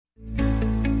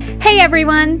Hey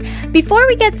everyone! Before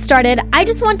we get started, I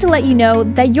just want to let you know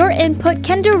that your input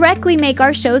can directly make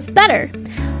our shows better.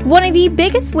 One of the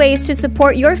biggest ways to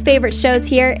support your favorite shows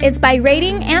here is by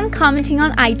rating and commenting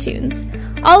on iTunes.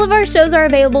 All of our shows are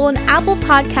available in Apple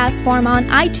Podcast form on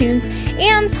iTunes,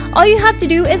 and all you have to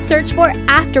do is search for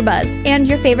AfterBuzz and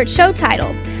your favorite show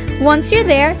title. Once you're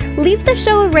there, leave the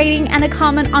show a rating and a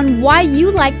comment on why you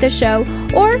like the show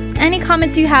or any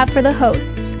comments you have for the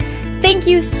hosts. Thank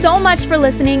you so much for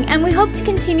listening, and we hope to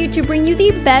continue to bring you the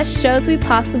best shows we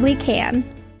possibly can.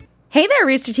 Hey there,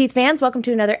 Rooster Teeth fans. Welcome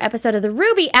to another episode of the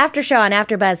RWBY After Show on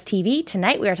AfterBuzz TV.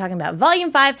 Tonight we are talking about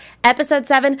Volume 5, Episode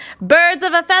 7, Birds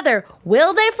of a Feather.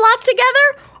 Will they flock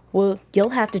together? Well, you'll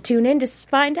have to tune in to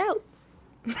find out.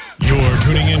 You're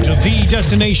tuning into the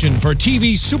destination for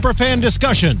TV superfan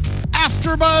discussion,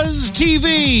 AfterBuzz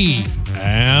TV.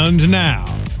 And now,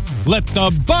 let the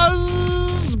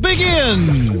buzz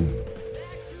begin.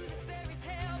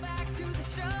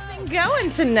 Going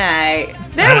tonight.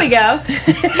 There we go.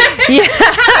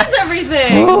 How's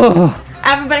everything?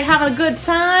 Everybody having a good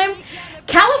time?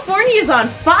 California is on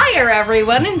fire,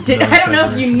 everyone. I don't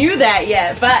know if you knew that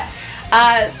yet, but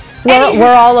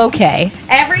we're all okay.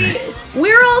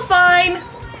 We're all fine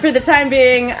for the time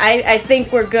being. I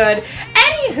think we're good.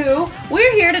 Anywho,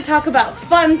 we're here to talk about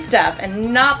fun stuff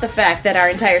and not the fact that our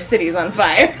entire city's on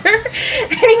fire.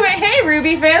 Anyway, hey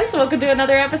RWBY fans, welcome to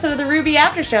another episode of the RWBY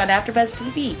After Show on AfterBuzz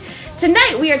TV.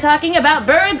 Tonight we are talking about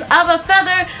Birds of a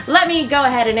Feather. Let me go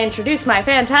ahead and introduce my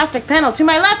fantastic panel. To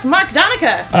my left, Mark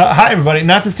Donica. Hi everybody.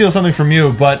 Not to steal something from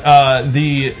you, but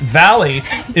the valley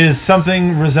is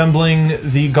something resembling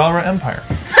the Galra Empire.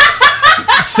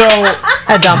 So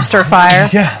a dumpster fire.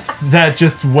 Yeah, that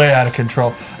just way out of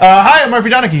control. Hi, I'm Mark B.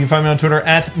 Donica. You can find me on Twitter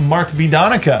at Mark B.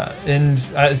 Donica. And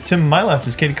to my left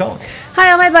is Katie Cullen.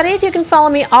 Hi, all my buddies. You can follow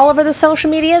me all over the social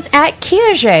medias at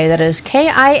Kiaxet. That is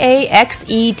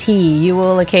Kiaxet. You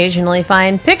will occasionally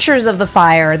find pictures of the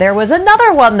fire. There was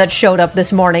another one that showed up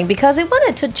this morning because it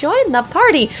wanted to join the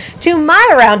party. To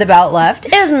my roundabout left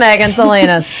is Megan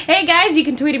Salinas. Hey guys, you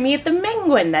can tweet at me at the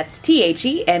Menguin. That's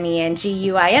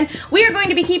TheMenguin. We are going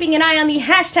to be keeping an eye on the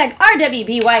hashtag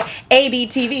RWBY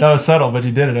ABTV. That was subtle, but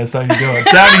you did it. I saw you do it.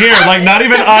 Down here, like not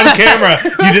even on camera.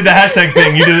 You did the hashtag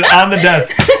thing. You did it on the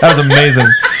desk. That was amazing.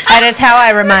 That is how I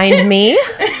remind me.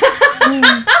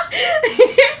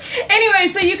 Anyway,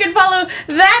 so you can follow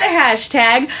that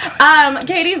hashtag.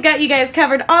 Katie's got you guys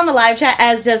covered on the live chat,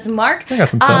 as does Mark. I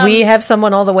got some stuff. We have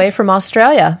someone all the way from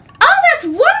Australia. Oh, that's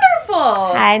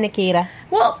wonderful. Hi, Nikita.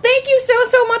 Well, thank you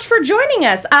so much for joining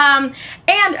us. And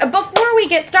before we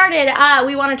get started,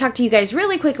 we want to talk to you guys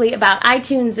really quickly about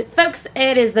iTunes. Folks,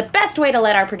 it is the best way to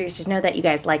let our producers know that you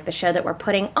guys like the show that we're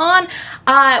putting on.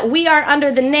 We are under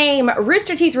the name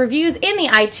Rooster Teeth Reviews in the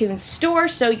iTunes store,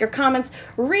 so your comments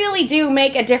really do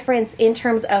make a difference in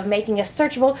terms of making us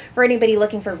searchable for anybody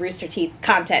looking for Rooster Teeth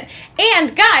content.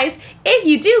 And guys, if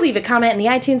you do leave a comment in the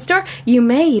iTunes store, you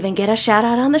may even get a shout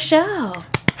out on the show.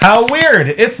 How weird.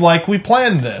 It's like we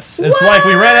planned this. It's like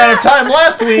we ran out of time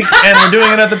last week, and we're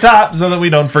doing it at the top so that we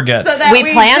don't forget. So that we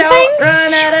plan don't things?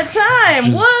 run out of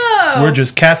time. Whoa. We're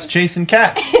just cats chasing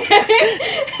cats.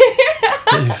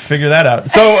 Figure that out.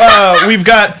 So we've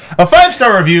got a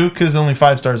 5-star review, because only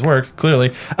 5 stars work, clearly.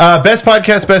 Best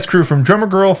podcast, best crew from Drummer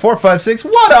Girl 456.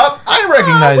 What up? I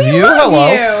recognize you.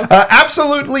 Hello. You.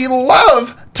 Absolutely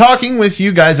love talking with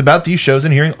you guys about these shows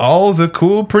and hearing all the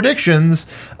cool predictions.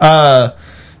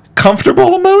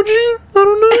 Comfortable emoji? I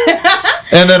don't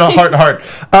know. And then a heart.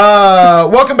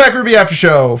 Welcome back, RWBY After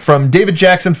Show from David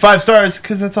Jackson, 5 stars,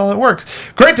 because that's all that works.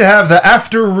 Great to have the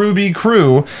AfterRWBY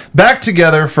crew back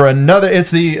together for another. It's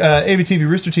the ABTV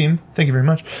Rooster team. Thank you very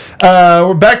much.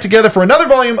 We're back together for another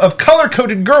volume of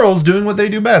color-coded girls doing what they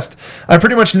do best. I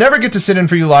pretty much never get to sit in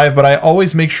for you live, but I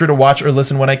always make sure to watch or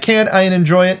listen when I can. I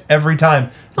enjoy it every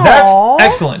time. That's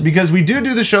excellent, because we do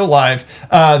the show live.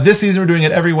 This season, we're doing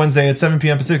it every Wednesday at 7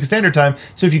 p.m. Pacific Standard Time.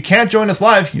 So if you can't join us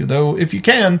live, though if you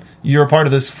can, you're a part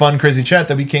of this fun, crazy chat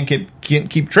that we can't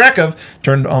keep track of.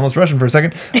 Turned almost Russian for a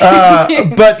second.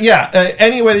 But yeah,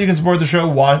 any way that you can support the show,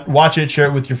 watch it, share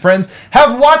it with your friends.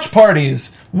 Have watch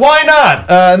parties. Why not?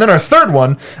 And then our third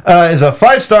one is a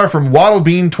 5-star from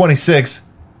Waddlebean26.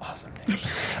 Awesome.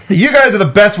 You guys are the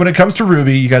best when it comes to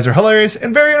RWBY. You guys are hilarious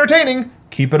and very entertaining.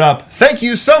 Keep it up. Thank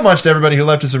you so much to everybody who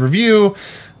left us a review.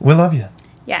 We love you.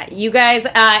 Yeah, you guys,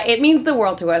 it means the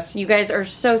world to us. You guys are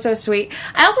so sweet.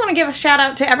 I also want to give a shout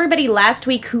out to everybody last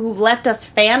week who left us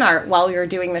fan art while we were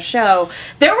doing the show.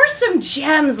 There were some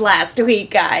gems last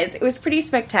week, guys. It was pretty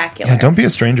spectacular. Yeah, don't be a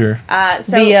stranger.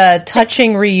 The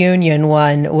touching reunion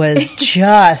one was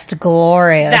just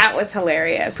glorious. That was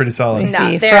hilarious. Pretty solid.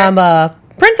 From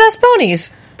Princess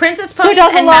Ponies. Princess Ponies Who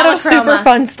does a and lot of Malachroma. super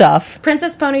fun stuff.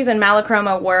 Princess Ponies and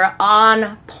Malachroma were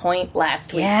on point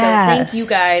last week. Yes. So thank you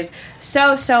guys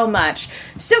so much.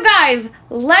 So guys,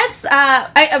 let's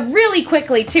really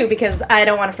quickly too, because I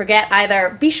don't want to forget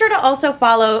either. Be sure to also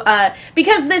follow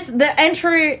because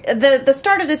the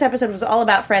start of this episode was all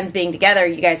about friends being together.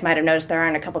 You guys might have noticed there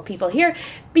aren't a couple people here.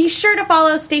 Be sure to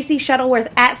follow Stacey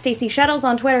Shuttleworth at Stacey Shuttles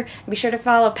on Twitter. And be sure to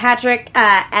follow Patrick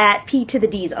at P to the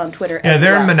D's on Twitter. Yeah, as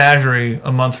they're well. in Menagerie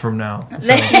a month from now.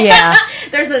 So. Yeah.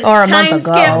 There's this Or a time month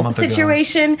ago. skip A month ago.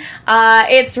 situation.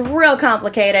 It's real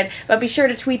complicated, but be sure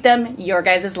to tweet them your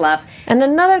guys' love. And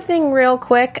another thing real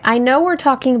quick, I know we're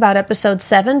talking about episode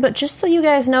 7, but just so you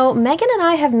guys know, Megan and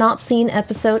I have not seen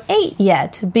episode 8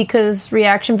 yet, because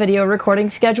reaction video recording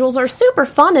schedules are super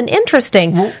fun and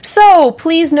interesting. So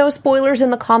please, no spoilers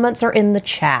in the comments or in the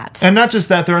chat. And not just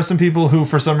that, there are some people who,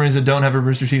 for some reason, don't have a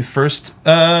Rooster Teeth First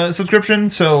subscription,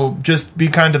 so just be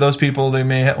kind to those people. They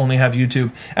may only have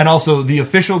YouTube. And also, the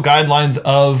official guidelines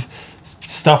of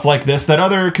stuff like this that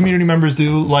other community members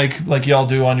do, like y'all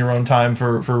do on your own time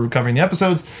for covering the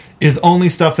episodes, is only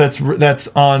stuff that's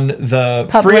on the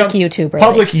Public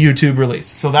YouTube release.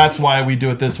 So that's why we do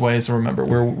it this way. So remember,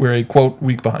 we're a quote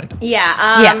week behind.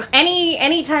 Yeah.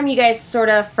 Anytime you guys sort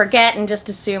of forget and just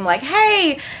assume like,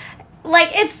 hey, like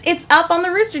it's up on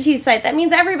the Rooster Teeth site, that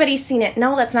means everybody's seen it.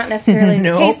 No, that's not necessarily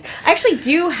No. the case. I actually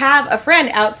do have a friend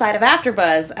outside of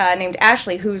AfterBuzz named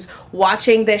Ashley who's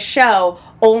watching this show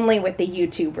only with the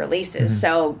YouTube releases.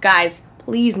 So guys,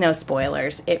 please no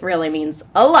spoilers. It really means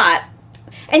a lot.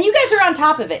 And you guys are on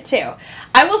top of it, too.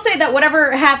 I will say that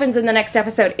whatever happens in the next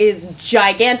episode is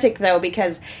gigantic, though,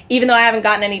 because even though I haven't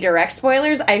gotten any direct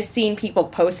spoilers, I've seen people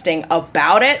posting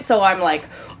about it, so I'm like,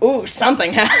 ooh,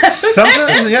 something happened.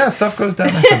 Stuff goes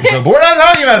down next episode. But we're not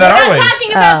talking about that, We're are not we?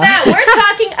 talking about that. We're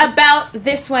talking about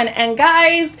this one. And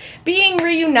guys, being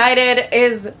reunited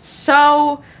is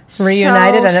so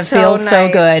Reunited, and it feels so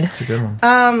nice. good. It's a good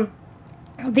one.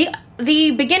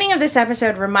 The beginning of this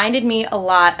episode reminded me a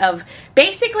lot of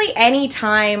basically any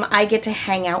time I get to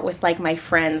hang out with like my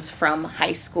friends from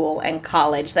high school and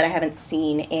college that I haven't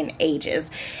seen in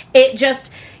ages. It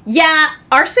just,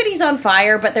 our city's on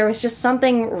fire, but there was just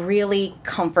something really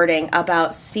comforting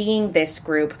about seeing this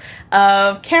group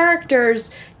of characters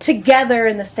together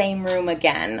in the same room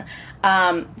again.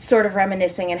 Sort of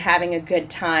reminiscing and having a good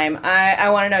time. I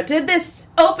want to know, did this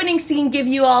opening scene give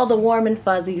you all the warm and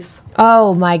fuzzies?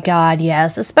 Oh my god,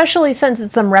 yes. Especially since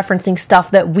it's them referencing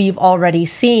stuff that we've already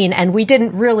seen, and we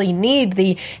didn't really need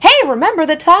the, hey, remember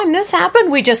the time this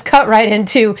happened? We just cut right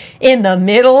into, in the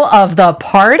middle of the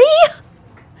party?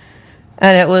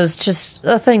 And it was just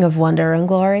a thing of wonder and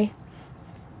glory.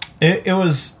 It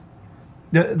was,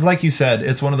 like you said,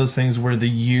 it's one of those things where the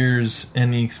years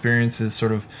and the experiences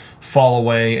sort of fall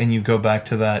away, and you go back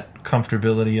to that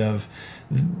comfortability of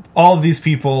all of these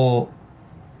people.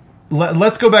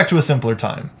 Let's go back to a simpler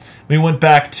time. We went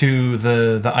back to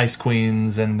the Ice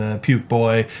Queens and the Puke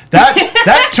Boy.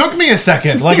 That took me a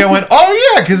second. Like I went,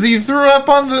 oh yeah, because he threw up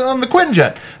on the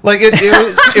Quinjet. Like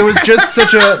it was just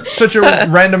such a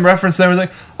random reference that I was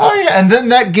like, oh yeah, and then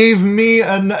that gave me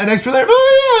an extra layer of,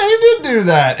 oh yeah, he did do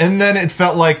that, and then it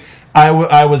felt like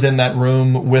I was in that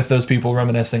room with those people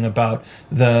reminiscing about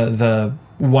the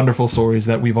wonderful stories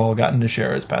that we've all gotten to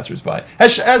share as passersby,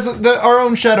 as our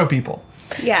own shadow people.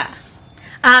 Yeah.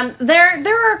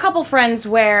 There are a couple friends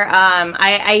where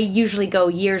I usually go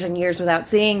years and years without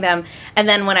seeing them, and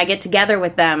then when I get together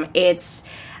with them, it's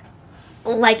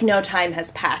like no time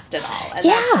has passed at all. And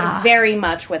that's very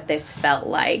much what this felt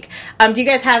like. Do you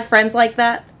guys have friends like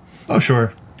that? Oh,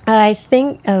 sure. I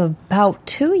think about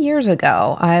 2 years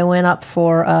ago, I went up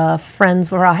for a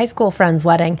high school friend's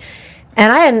wedding,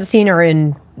 and I hadn't seen her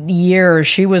in years.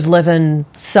 She was living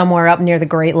somewhere up near the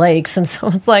Great Lakes, and so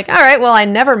it's like, all right, well, I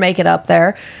never make it up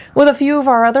there. With a few of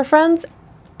our other friends,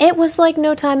 it was like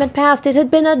no time had passed. It had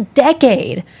been a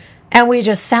decade, and we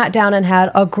just sat down and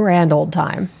had a grand old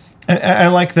time. I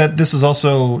like that this is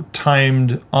also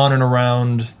timed on and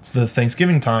around the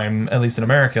Thanksgiving time, at least in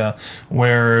America,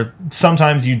 where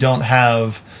sometimes you don't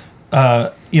have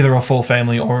either a full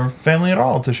family or family at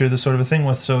all to share this sort of a thing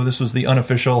with. So this was the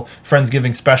unofficial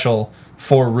Friendsgiving special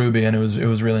for RWBY, and it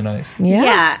was really nice.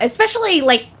 Yeah, especially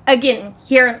like, again,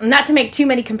 here, not to make too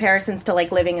many comparisons to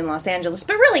like living in Los Angeles,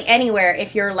 but really anywhere.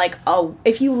 If you're like,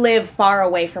 if you live far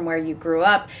away from where you grew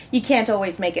up, you can't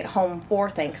always make it home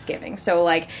for Thanksgiving. So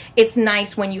like, it's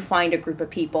nice when you find a group of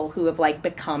people who have like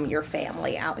become your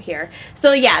family out here.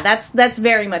 So yeah, that's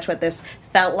very much what this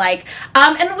felt like.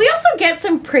 And we also get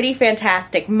some pretty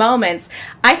fantastic moments.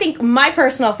 I think my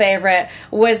personal favorite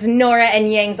was Nora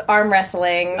and Yang's arm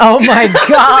wrestling. Oh my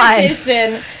god!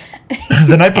 competition.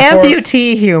 The night before,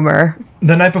 Amputee humor.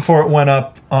 the night before it went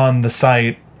up on the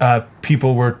site,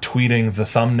 people were tweeting the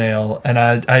thumbnail, and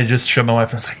I just showed my wife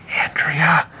and I was like,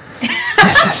 Andrea,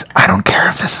 I don't care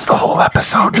if this is the whole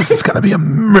episode. This is going to be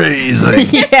amazing.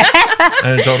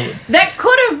 That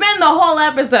could have been the whole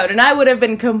episode, and I would have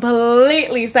been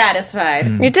completely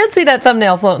satisfied. You did see that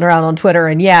thumbnail floating around on Twitter,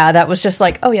 and yeah, that was just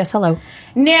like, oh yes, hello.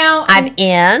 Now, I'm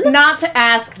in. Not to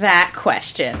ask that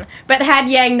question, but had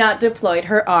Yang not deployed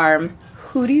her arm,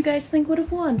 who do you guys think would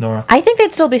have won? Nora. I think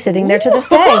they'd still be sitting there to this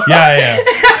day. Yeah.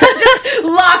 Just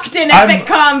locked in epic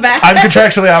combat. I'm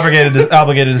contractually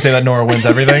obligated to say that Nora wins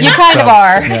everything. You kind of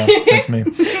are. Yeah, that's me.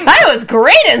 I was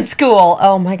great in school.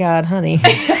 Oh my god, honey.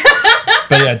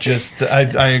 But yeah,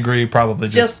 I agree. Probably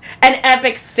just an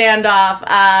epic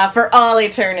standoff for all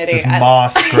eternity. Just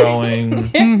moss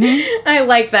growing. I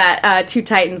like that. Two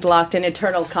titans locked in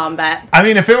eternal combat. I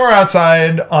mean, if it were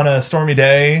outside on a stormy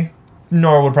day,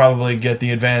 Nora would probably get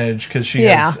the advantage because she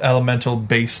has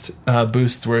elemental-based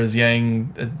boosts, whereas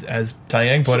Yang, as Tai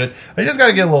Yang put it, I just got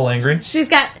to get a little angry. She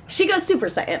goes Super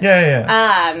Saiyan. Yeah.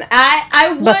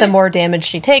 I would, but the more damage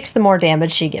she takes, the more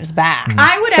damage she gives back.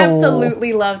 I would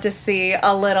absolutely love to see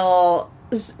a little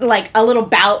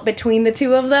bout between the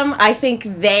two of them. I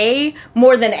think they,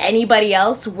 more than anybody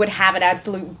else, would have an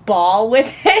absolute ball with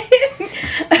it.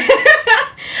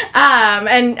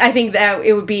 And I think that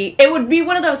it would be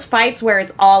one of those fights where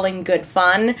it's all in good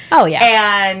fun. Oh yeah,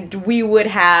 and we would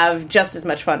have just as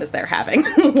much fun as they're having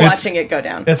watching it go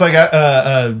down. It's like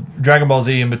Dragon Ball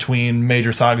Z in between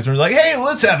major sagas, where it's like, hey,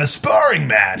 let's have a sparring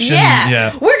match.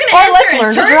 Yeah, we're gonna let's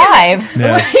learn to drive.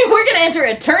 Yeah. We're gonna enter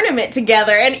a tournament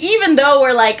together, and even though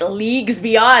we're like leagues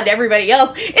beyond everybody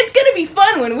else, it's gonna be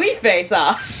fun when we face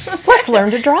off. Let's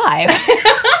learn to drive.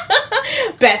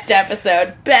 Best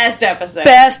episode. Best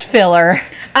filler.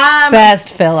 Best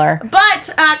filler.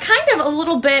 But kind of a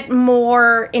little bit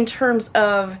more in terms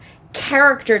of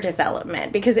character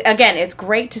development, because again, it's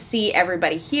great to see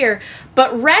everybody here,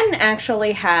 but Ren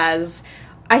actually has,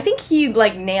 I think he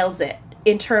nails it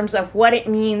in terms of what it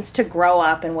means to grow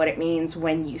up and what it means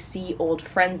when you see old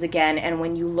friends again and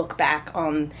when you look back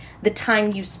on the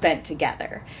time you spent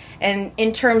together. And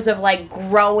in terms of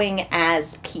growing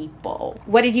as people,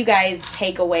 what did you guys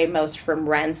take away most from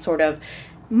Ren's sort of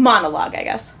monologue, I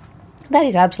guess? That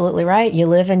is absolutely right. You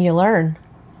live and you learn.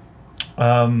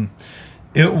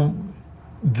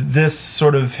 This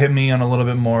sort of hit me on a little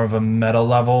bit more of a meta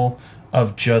level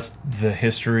of just the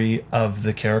history of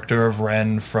the character of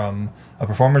Ren from a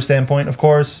performer standpoint, of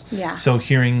course. Yeah. So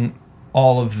hearing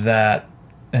all of that,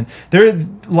 and there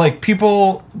are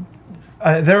people,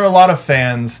 there are a lot of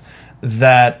fans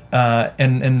that,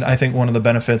 and I think one of the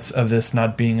benefits of this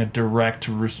not being a direct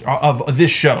of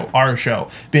this show, our show,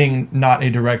 being not a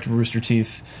direct Rooster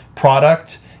Teeth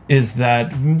product, is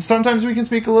that sometimes we can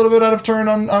speak a little bit out of turn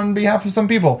on behalf of some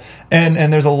people, and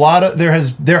there's there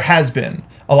has been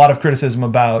a lot of criticism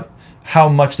about how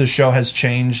much the show has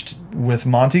changed with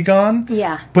Monty gone.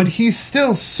 Yeah. But he's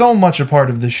still so much a part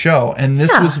of the show, and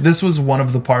this was one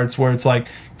of the parts where it's like,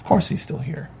 of course he's still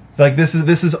here. This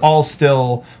is all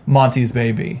still Monty's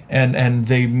baby, and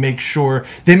they make sure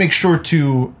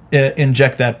to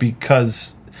inject that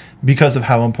because of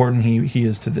how important he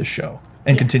is to this show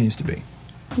and continues to be.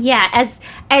 Yeah,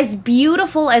 as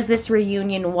beautiful as this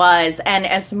reunion was, and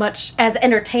as much as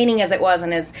entertaining as it was,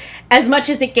 and as much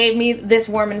as it gave me this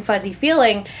warm and fuzzy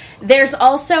feeling, there's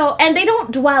also, and they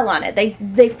don't dwell on it,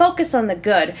 they focus on the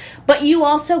good, but you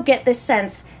also get this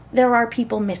sense there are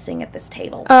people missing at this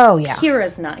table. Oh, yeah.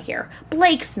 Kira's not here.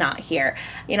 Blake's not here.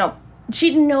 She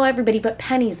didn't know everybody, but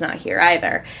Penny's not here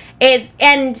either.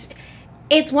 And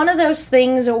it's one of those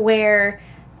things where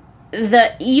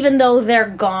even though they're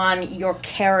gone, you're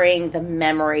carrying the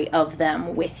memory of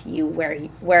them with you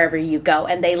wherever you go,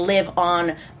 and they live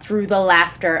on through the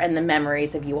laughter and the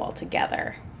memories of you all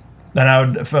together. And I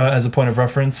would, as a point of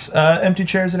reference, empty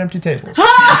chairs and empty tables.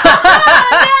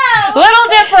 Little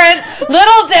different.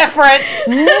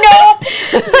 Nope.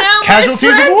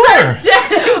 Casualties of war.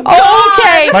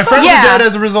 Okay. My friends are dead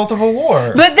as a result of a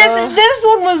war. But this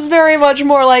one was very much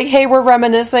more like, hey, we're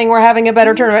reminiscing, we're having a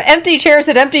better tournament. Empty chairs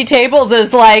at empty tables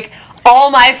is like,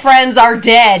 all my friends are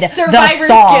dead. Survivor's the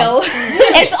song. Guild.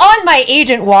 It's on my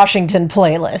Agent Washington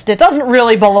playlist. It doesn't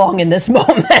really belong in this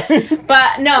moment.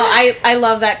 But no, I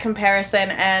love that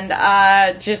comparison,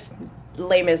 and just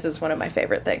Les Mis is one of my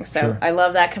favorite things, so sure. I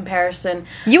love that comparison.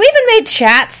 You even made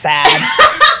chat sad.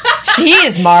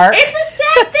 Jeez, Mark. It's a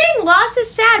sad thing saying loss is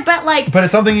sad, but like... But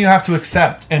it's something you have to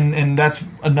accept, and that's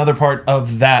another part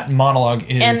of that monologue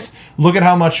is, look at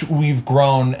how much we've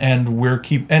grown, and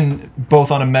and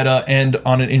both on a meta and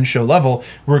on an in-show level,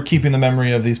 we're keeping the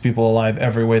memory of these people alive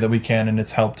every way that we can, and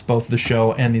it's helped both the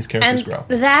show and these characters grow.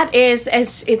 That is,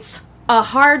 it's a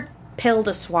hard pill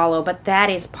to swallow, but that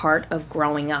is part of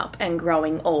growing up and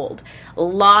growing old.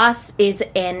 Loss is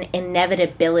an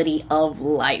inevitability of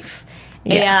life.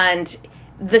 Yeah. And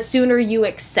the sooner you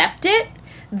accept it,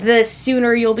 the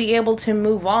sooner you'll be able to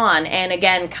move on. And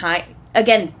again,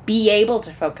 be able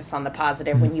to focus on the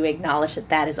positive when you acknowledge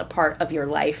that is a part of your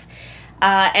life.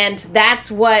 And that's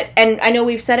what, and I know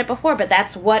we've said it before, but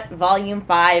that's what Volume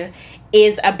 5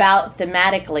 is about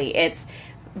thematically.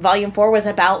 Volume 4 was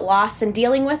about loss and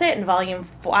dealing with it, and Volume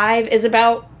 5 is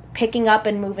about picking up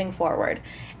and moving forward.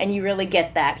 And you really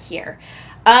get that here.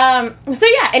 So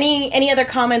yeah, any other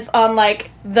comments on,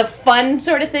 like, the fun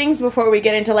sort of things before we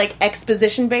get into, like,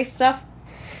 exposition-based stuff?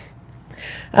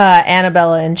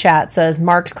 Annabella in chat says,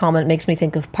 Mark's comment makes me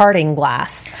think of Parting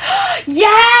Glass.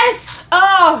 Yes!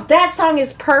 Oh, that song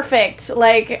is perfect.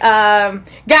 Like, guys,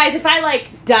 if I,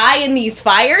 like, die in these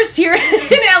fires here in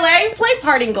LA, play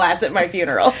Parting Glass at my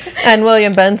funeral. And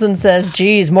William Benson says,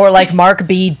 geez, more like Mark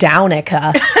B.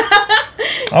 Downica.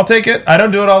 I'll take it. I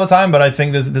don't do it all the time, but I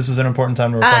think this is an important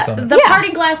time to reflect on it. The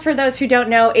Parting Glass, for those who don't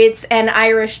know, it's an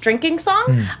Irish drinking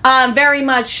song. Very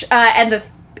much,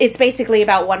 it's basically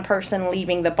about one person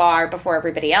leaving the bar before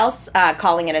everybody else,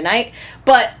 calling it a night.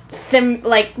 But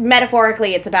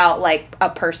metaphorically, it's about, like, a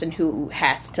person who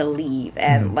has to leave,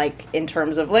 and like in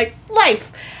terms of, like,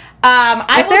 life.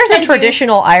 If there's a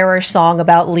traditional Irish song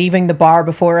about leaving the bar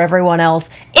before everyone else,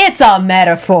 it's a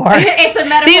metaphor. It's a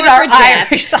metaphor. These are for death.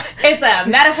 Irish songs. It's a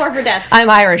metaphor for death. I'm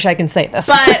Irish, I can say this.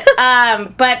 But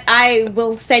I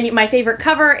will send you, my favorite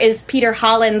cover is Peter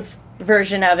Holland's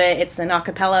version of it. It's an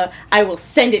acapella. I will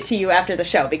send it to you after the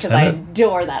show because I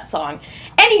adore that song.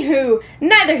 Anywho,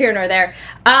 neither here nor there.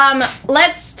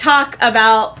 Let's talk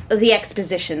about the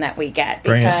exposition that we get,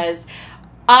 because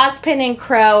Ozpin and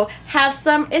Crow have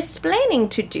some explaining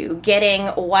to do,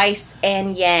 getting Weiss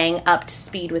and Yang up to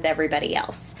speed with everybody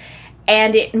else.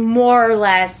 And it more or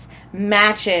less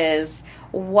matches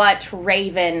what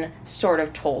Raven sort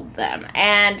of told them.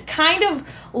 And kind of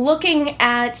looking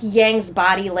at Yang's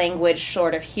body language,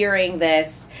 sort of hearing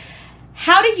this,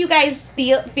 how did you guys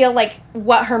feel like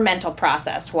what her mental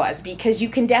process was? Because you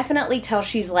can definitely tell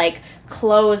she's, like,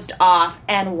 closed off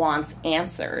and wants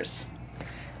answers.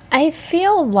 I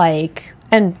feel like,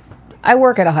 and I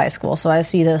work at a high school, so I've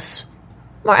seen this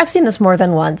more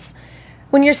than once.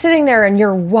 When you're sitting there and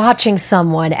you're watching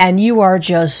someone and you are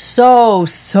just so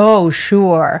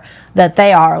sure that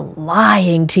they are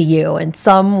lying to you in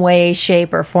some way,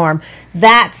 shape, or form,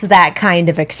 that's that kind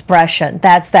of expression.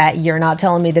 That's that you're not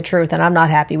telling me the truth and I'm not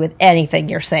happy with anything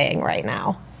you're saying right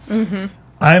now. Mm-hmm.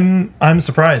 I'm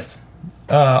surprised.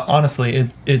 Honestly,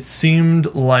 it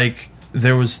seemed like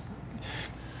there was...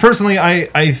 Personally,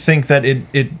 I think that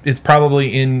it's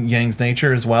probably in Yang's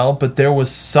nature as well, but there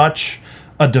was such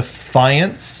a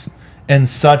defiance and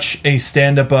such a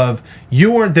stand-up of,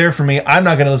 you weren't there for me, I'm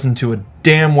not going to listen to a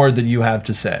damn word that you have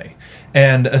to say.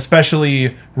 And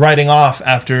especially riding off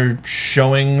after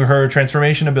showing her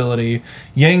transformation ability,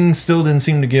 Yang still didn't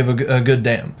seem to give a good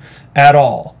damn at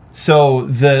all. So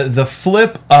the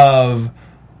flip of...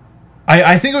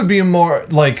 I think it would be more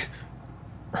like...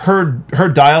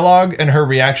 Her dialogue and her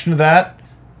reaction to that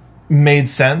made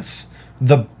sense.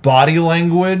 The body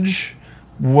language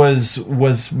was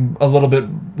a little bit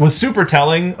super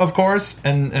telling, of course,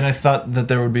 and I thought that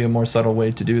there would be a more subtle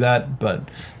way to do that, but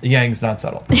Yang's not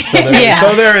subtle.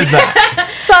 So there is that.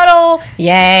 Subtle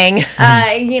Yang.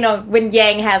 When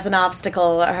Yang has an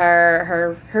obstacle,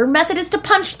 her method is to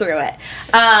punch through it.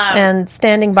 And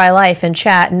Standing by Life in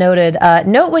chat noted,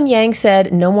 note when Yang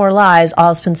said, no more lies,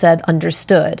 Ozpin said,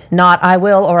 understood. Not I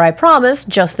will or I promise,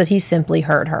 just that he simply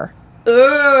heard her.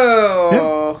 Ooh.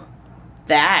 Yeah.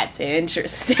 That's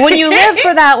interesting. When you live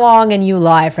for that long and you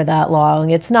lie for that long,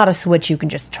 it's not a switch you can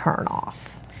just turn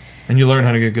off. And you learn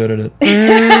how to get good at it.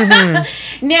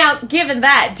 Mm-hmm. Now, given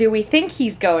that, do we think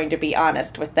he's going to be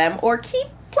honest with them, or keep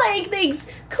playing things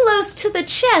close to the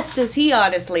chest, as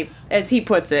he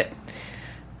puts it?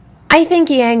 I think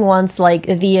Yang wants, like,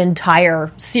 the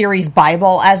entire series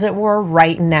Bible, as it were,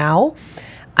 right now.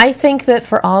 I think that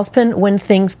for Ozpin, when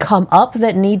things come up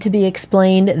that need to be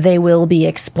explained, they will be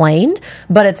explained,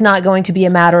 but it's not going to be a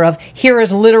matter of, here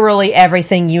is literally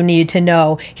everything you need to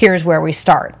know, here's where we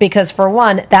start. Because for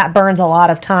one, that burns a lot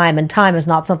of time, and time is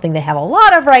not something they have a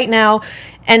lot of right now,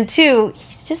 and two,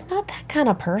 he's just not that kind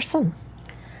of person.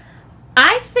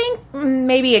 I think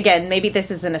maybe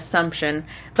this is an assumption,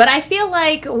 but I feel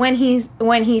like when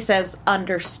he says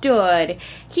understood,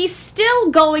 he's still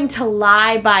going to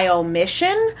lie by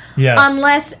omission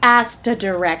unless asked a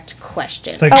direct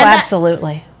question. Like,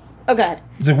 absolutely. Oh, go ahead.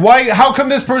 It's like, how come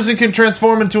this person can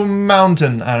transform into a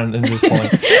mountain? I don't know at this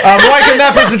point. Why can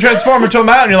that person transform into a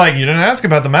mountain? You're like, you didn't ask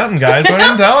about the mountain, guys, so I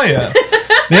didn't tell you.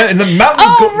 Yeah, and the mountain.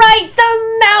 Right,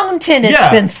 the mountain. It's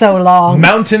been so long.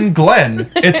 Mountain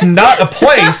Glen. It's not a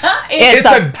place.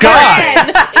 it's a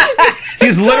god.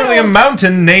 He's literally a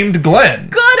mountain named Glen.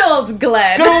 Good old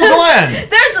Glen. Good old Glen.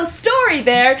 There's a story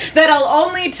there that I'll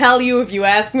only tell you if you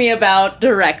ask me about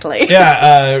directly.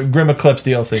 Yeah, Grim Eclipse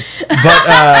DLC.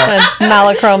 But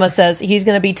Malachroma says he's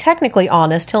going to be technically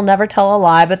honest. He'll never tell a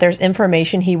lie, but there's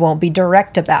information he won't be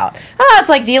direct about. It's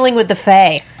like dealing with the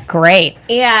Fae. Great.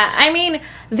 Yeah, I mean,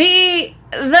 I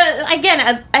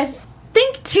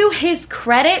think to his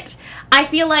credit, I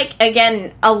feel like,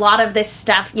 again, a lot of this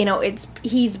stuff,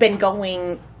 he's been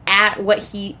going at what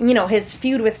his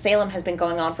feud with Salem has been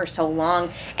going on for so long,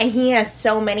 and he has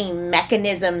so many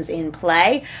mechanisms in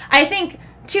play. I think,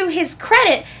 to his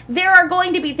credit, there are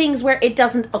going to be things where it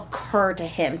doesn't occur to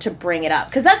him to bring it up,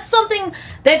 because that's something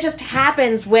that just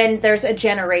happens when there's a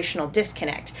generational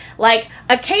disconnect. Like,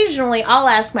 occasionally I'll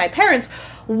ask my parents,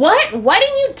 why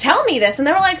didn't you tell me this? And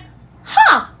they're like,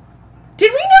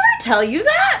 did we never tell you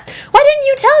that? Why didn't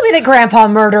you tell me that Grandpa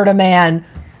murdered a man?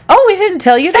 Oh, we didn't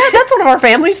tell you that? That's one of our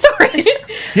family stories.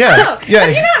 Yeah. Have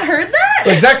you not heard that?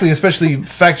 Exactly, especially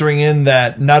factoring in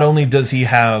that not only does he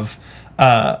have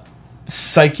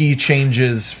psyche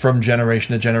changes from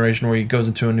generation to generation where he goes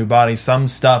into a new body, some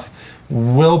stuff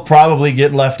will probably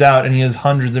get left out, and he has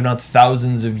hundreds, if not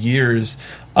thousands of years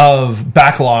of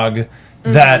backlog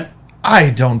that...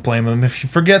 I don't blame him if he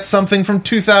forgets something from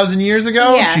 2,000 years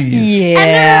ago. Yeah. Jeez. Yeah. And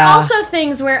there are also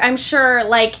things where I'm sure,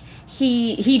 like,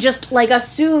 he just, like,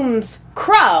 assumes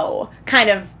Crow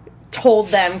kind of told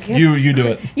them. You do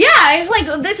it. Yeah, it's like,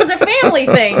 this is a family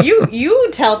thing. You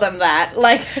tell them that.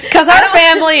 Like, because our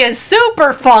family is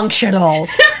super functional.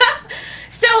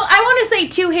 So I want to say,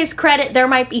 to his credit, there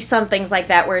might be some things like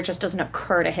that where it just doesn't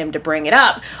occur to him to bring it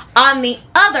up. On the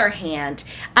other hand,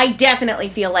 I definitely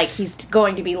feel like he's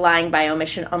going to be lying by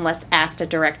omission unless asked a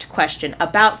direct question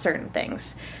about certain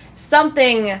things.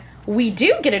 Something we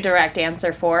do get a direct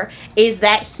answer for is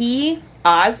that he,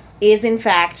 Oz, is in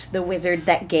fact the wizard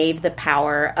that gave the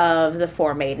power of the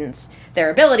Four Maidens their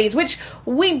abilities, which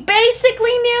we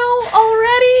basically knew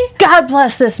already. God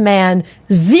bless this man.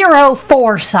 Zero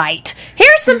foresight.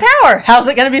 Here's some power. How's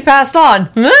it going to be passed on?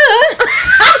 Like,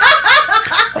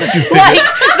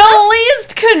 the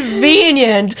least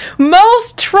convenient,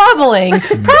 most troubling,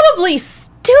 probably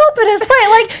stupidest way.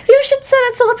 Like, you should set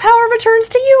it so the power returns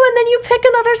to you and then you pick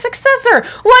another successor.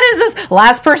 What is this?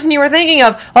 Last person you were thinking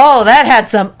of? Oh, that had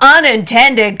some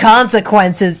unintended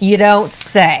consequences. You don't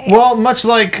say. Well, much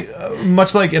like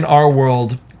in our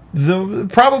world,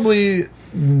 probably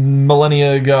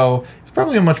millennia ago, it's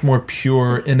probably a much more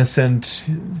pure, innocent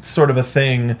sort of a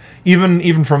thing.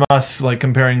 Even from us, like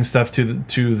comparing stuff to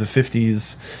the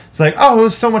 50s, it's like, oh, it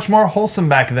was so much more wholesome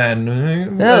back then.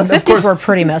 The 50s were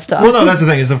pretty messed up. Well, no, that's the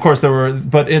thing is, of course there were,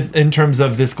 but in terms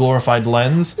of this glorified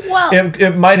lens,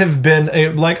 it might have been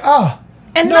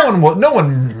and no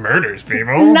one murders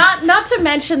people. Not to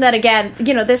mention that, again,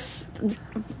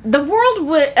 the world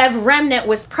of Remnant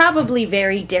was probably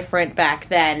very different back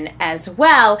then as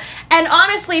well. And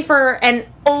honestly, for an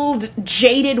old,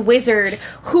 jaded wizard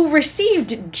who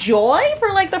received joy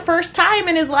for, like, the first time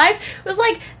in his life, it was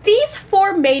like, these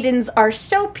four maidens are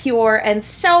so pure and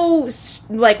so,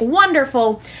 like,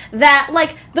 wonderful that,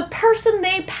 like, the person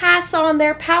they pass on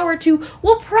their power to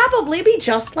will probably be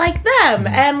just like them.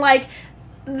 And, like,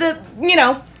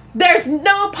 there's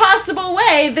no possible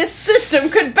way this system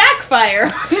could backfire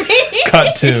on me.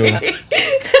 Cut to.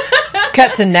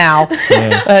 Cut to now.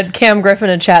 Yeah. Cam Griffin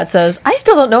in chat says, I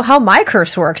still don't know how my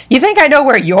curse works. You think I know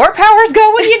where your powers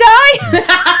go when you die?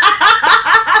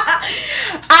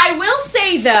 I will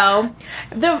say, though,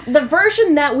 the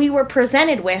version that we were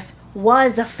presented with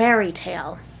was a fairy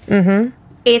tale. Mm-hmm.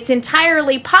 It's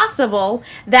entirely possible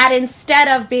that instead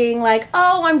of being like,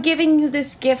 oh, I'm giving you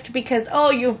this gift because,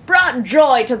 oh, you've brought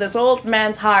joy to this old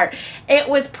man's heart, it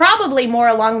was probably more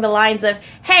along the lines of,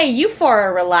 hey, you four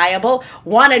are reliable,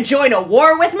 want to join a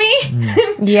war with me?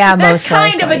 Yeah, most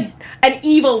likely. There's kind of an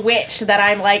evil witch that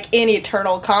I'm, like, in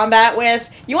eternal combat with.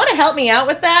 You want to help me out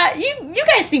with that? You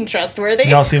guys seem trustworthy.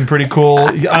 Y'all seem pretty cool.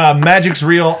 Magic's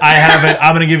real. I have it.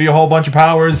 I'm going to give you a whole bunch of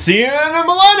powers. See you in a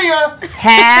millennia.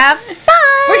 Have fun.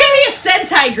 Bye! We're gonna be a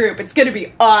Sentai group. It's gonna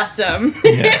be awesome.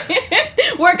 Yeah.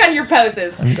 Work on your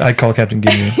poses. I call Captain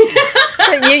Ginyu.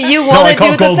 You want to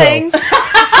do the Goldo. thing?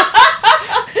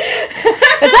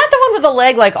 Is that the one with the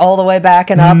leg like all the way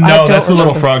back and up? No, that's the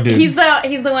little frog dude. He's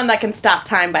the one that can stop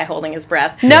time by holding his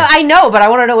breath. No, I know, but I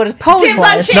want to know what his pose Dibs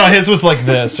on was. Chase. No, his was like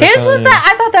this. His was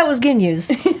that. I thought that was Ginyu's.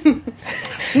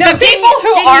 No, The people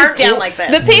who aren't down like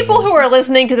this. The people who are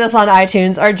listening to this on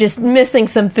iTunes are just missing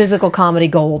some physical comedy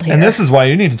gold here. And this is why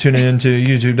you need to tune in to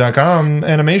youtube.com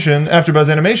animation, AfterBuzz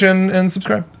animation, and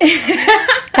subscribe.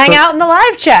 Hang out in the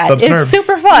live chat. Subsnurb. It's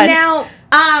super fun. Now,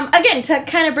 again, to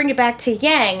kind of bring it back to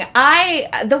Yang,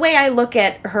 the way I look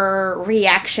at her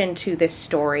reaction to this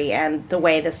story and the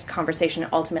way this conversation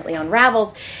ultimately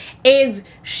unravels is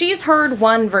she's heard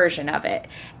one version of it.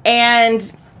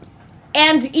 And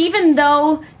even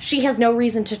though she has no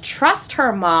reason to trust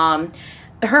her mom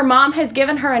has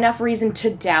given her enough reason to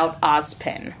doubt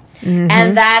Ozpin. Mm-hmm.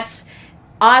 And that's,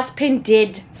 Ozpin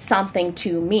did something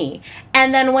to me.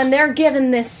 And then when they're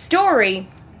given this story,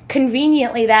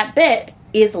 conveniently that bit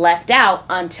is left out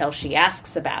until she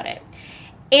asks about it.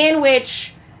 In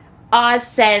which Oz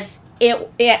says,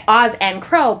 Oz and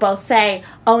Crow both say,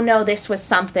 oh no, this was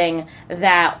something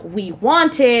that we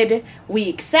wanted, we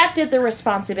accepted the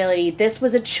responsibility, this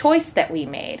was a choice that we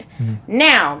made. Mm-hmm.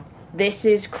 Now, this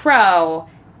is Crow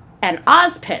and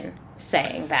Ozpin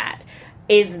saying that.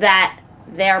 Is that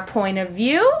their point of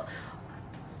view?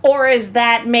 Or is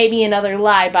that maybe another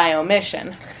lie by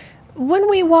omission? When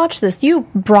we watch this, you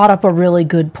brought up a really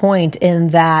good point in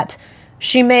that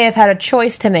she may have had a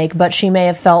choice to make, but she may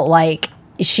have felt like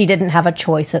she didn't have a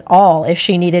choice at all if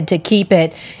she needed to keep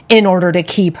it in order to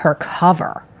keep her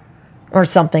cover or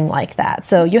something like that.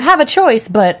 So you have a choice,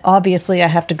 but obviously I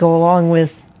have to go along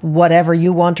with whatever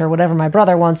you want or whatever my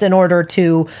brother wants in order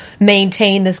to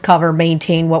maintain this cover,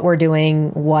 maintain what we're doing,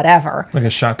 whatever. Like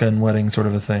a shotgun wedding sort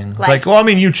of a thing. It's like, well, I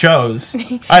mean, you chose.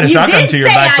 I had a shotgun to your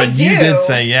back, but you did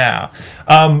say yeah.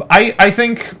 I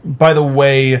think, by the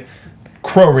way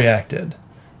Crow reacted,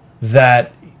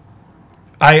 that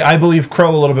I believe Crow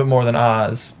a little bit more than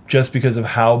Oz, just because of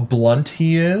how blunt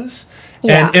he is.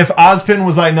 Yeah. And if Ozpin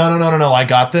was like, no, I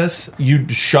got this, you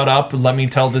shut up, let me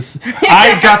tell this,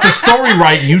 I got the story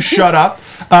right, you shut up,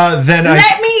 then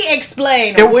Let me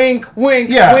explain. Wink, wink,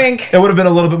 yeah, wink. It would have been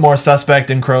a little bit more suspect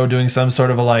in Crow doing some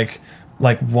sort of a like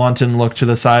wanton look to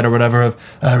the side or whatever of,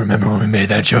 I remember when we made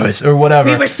that choice, or whatever.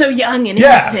 We were so young and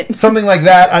innocent. Something like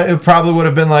that. It probably would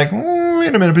have been like,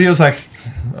 wait a minute, but he was like,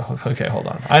 okay, hold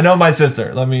on. I know my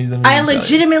sister. Let me I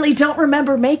legitimately don't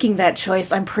remember making that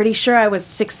choice. I'm pretty sure I was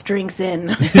 6 drinks in.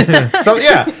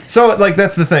 So like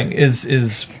that's the thing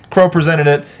is Crow presented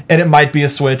it, and it might be a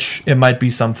switch, it might be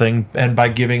something, and by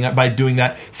doing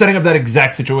that, setting up that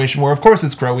exact situation where of course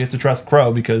it's Crow, we have to trust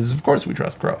Crow because of course we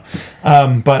trust Crow.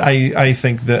 But I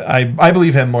think that I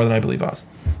believe him more than I believe Oz.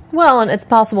 Well, and it's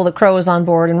possible that Crow was on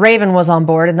board and Raven was on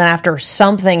board, and then after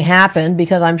something happened,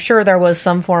 because I'm sure there was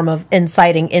some form of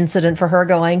inciting incident for her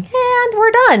going, and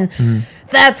we're done. Mm-hmm.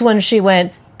 That's when she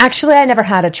went, actually, I never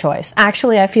had a choice.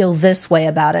 Actually, I feel this way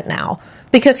about it now.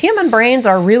 Because human brains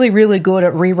are really, really good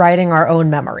at rewriting our own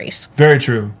memories. Very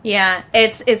true. Yeah,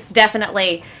 it's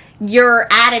definitely... Your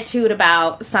attitude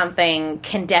about something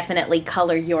can definitely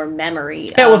color your memory.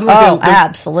 Yeah, it wasn't like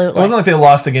absolutely. It wasn't like they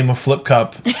lost a game of Flip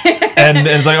Cup, and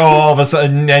it's like, oh, all of a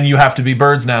sudden, and you have to be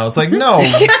birds now. It's like, no.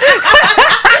 It's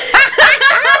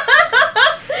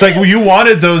like, well, you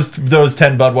wanted those 10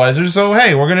 Budweisers, so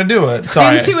hey, we're gonna do it.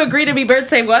 Sorry. Students who agree to be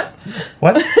birds say what?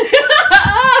 What?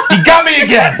 He got me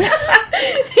again.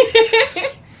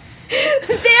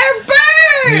 They're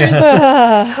birds.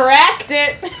 Yeah. Cracked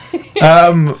it.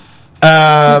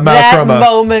 That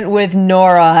moment with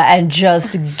Nora and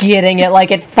just getting it,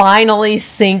 like it finally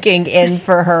sinking in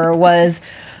for her, was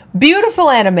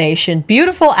beautiful animation,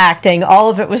 beautiful acting.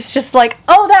 All of it was just like,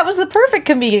 oh, that was the perfect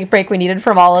comedic break we needed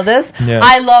from all of this. Yeah.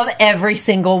 I love every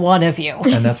single one of you.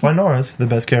 And that's why Nora's the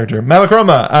best character.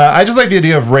 Malachroma, I just like the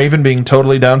idea of Raven being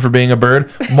totally down for being a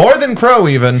bird, more than Crow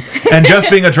even, and just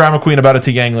being a drama queen about it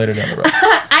to Yang later down the road.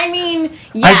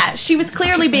 She was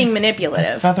clearly being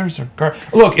manipulative. Feathers are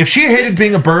look, if she hated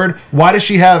being a bird, why does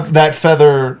she have that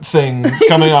feather thing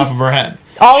coming off of her head?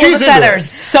 She's of the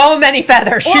feathers. So many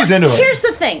feathers. She's into it. Here's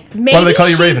the thing. Maybe why do they call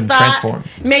you Raven? Transform.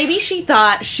 Maybe she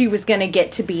thought she was going to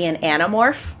get to be an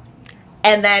Animorph,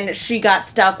 and then she got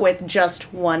stuck with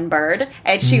just one bird,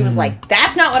 and she was like,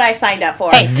 that's not what I signed up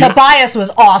for. Hey, Tobias was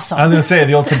awesome. I was going to say,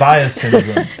 the old Tobias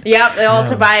syndrome. Yep, the old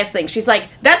Tobias thing. She's like,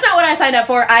 that's not what I signed up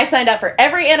for. I signed up for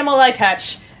every animal I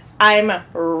touch. I'm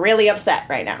really upset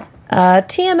right now.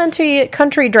 TMNT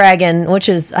Country Dragon, which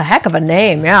is a heck of a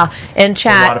name, yeah, in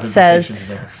chat says,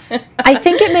 I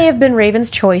think it may have been Raven's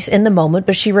choice in the moment,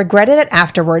 but she regretted it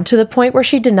afterward to the point where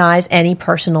she denies any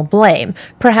personal blame.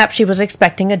 Perhaps she was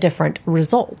expecting a different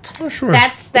result. Oh, sure.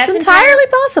 That's entirely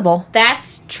possible.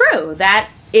 That's true. That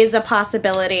is a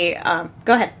possibility.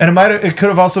 Go ahead. And it could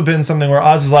have also been something where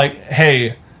Oz is like,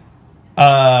 hey,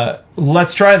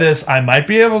 let's try this. I might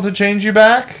be able to change you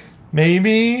back,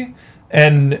 maybe.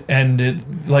 And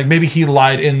maybe he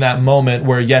lied in that moment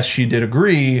where, yes, she did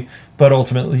agree, but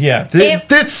ultimately, yeah.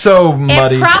 It's so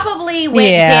muddy. It probably went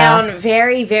down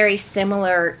very, very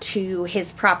similar to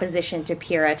his proposition to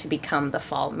Pyrrha to become the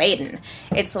Fall Maiden.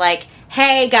 It's like,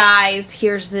 hey, guys,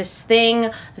 here's this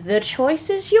thing. The choice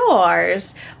is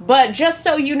yours. But just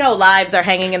so you know, lives are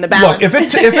hanging in the balance.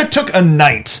 Look, if it took a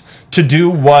night to do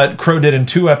what Crow did in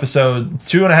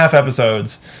 2.5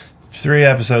 episodes... 3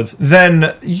 episodes,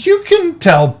 then you can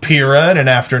tell Pyrrha in an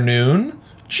afternoon.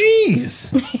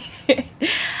 Jeez.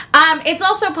 It's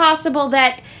also possible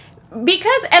that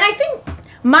because, and I think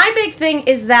my big thing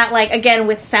is that, like, again,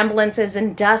 with semblances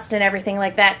and dust and everything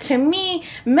like that, to me,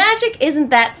 magic isn't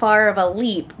that far of a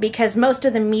leap, because most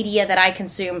of the media that I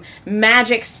consume,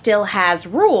 magic still has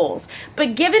rules.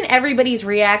 But given everybody's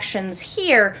reactions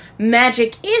here,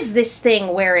 magic is this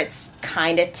thing where it's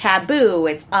kind of taboo.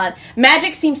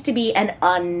 Magic seems to be an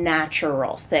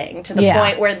unnatural thing, to the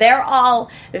point where they're all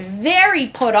very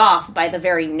put off by the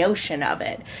very notion of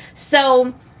it.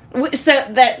 So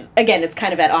that, again, it's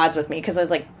kind of at odds with me, because I was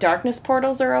like, darkness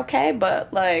portals are okay,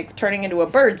 but, like, turning into a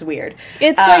bird's weird.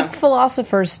 It's like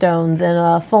Philosopher's Stones in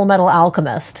a Full Metal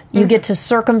Alchemist. You get to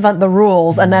circumvent the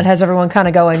rules, and that has everyone kind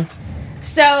of going.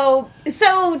 So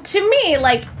to me,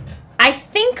 like, I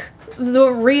think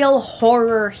the real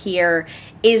horror here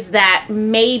is that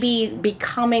maybe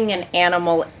becoming an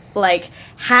animal,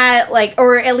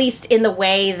 or at least in the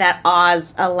way that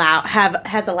Oz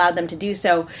has allowed them to do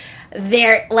so,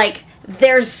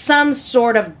 there's some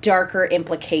sort of darker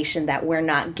implication that we're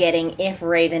not getting. If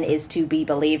Raven is to be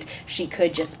believed, she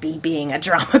could just be being a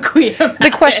drama queen.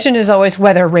 The question is always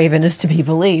whether Raven is to be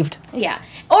believed. Yeah.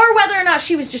 Or whether or not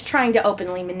she was just trying to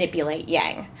openly manipulate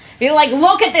Yang. Be like,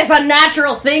 look at this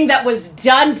unnatural thing that was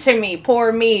done to me.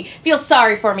 Poor me. Feel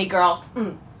sorry for me, girl.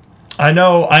 I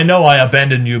know I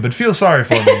abandoned you, but feel sorry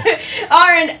for me.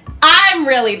 Aaron, I'm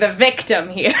really the victim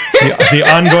here. the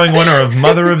ongoing winner of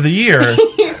Mother of the Year,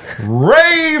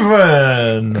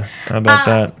 Raven. How about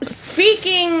that?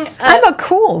 Speaking of, I'm a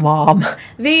cool mom.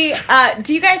 Do you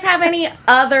guys have any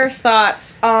other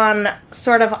thoughts on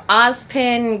sort of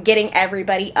Ozpin getting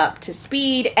everybody up to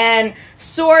speed and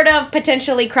sort of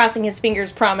potentially crossing his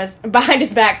fingers behind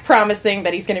his back, promising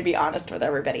that he's going to be honest with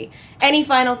everybody? Any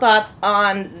final thoughts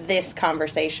on this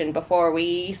conversation before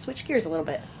we switch gears a little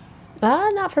bit?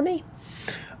 Not for me.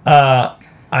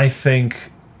 I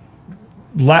think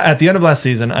at the end of last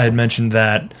season, I had mentioned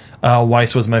that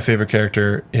Weiss was my favorite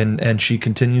character, and she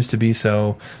continues to be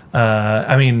so.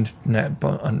 I mean,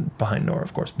 behind Nora,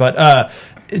 of course, but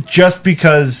just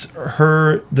because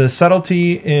the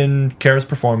subtlety in Kara's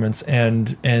performance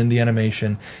and the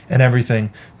animation and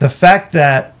everything, the fact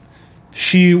that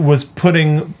she was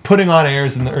putting on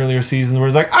airs in the earlier seasons where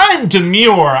it's like, I'm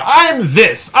demure, I'm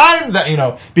this, I'm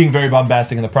that, being very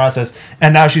bombastic in the process.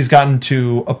 And now she's gotten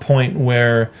to a point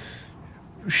where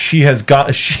she's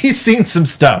seen some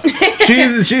stuff.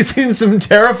 she's seen some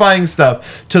terrifying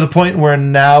stuff to the point where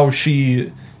now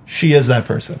she is that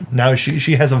person. Now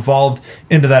she has evolved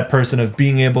into that person of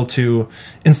being able to,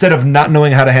 instead of not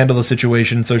knowing how to handle the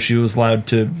situation, so she was allowed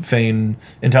to feign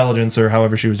intelligence or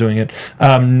however she was doing it.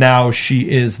 Now she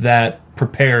is that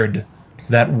prepared,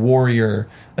 that warrior,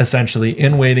 essentially,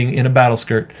 in waiting in a battle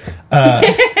skirt. You're not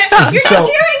cheering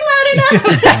loud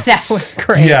enough. That was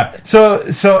great. Yeah.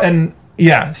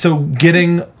 So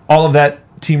getting all of that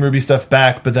Team RWBY stuff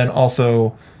back, but then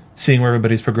also seeing where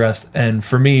everybody's progressed, and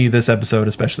for me, this episode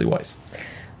especially Weiss.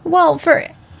 Well,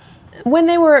 when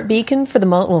they were at Beacon, for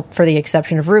the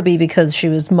exception of RWBY, because she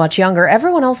was much younger,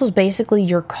 everyone else was basically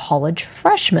your college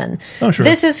freshman. Oh, sure.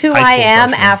 This is who I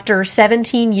am after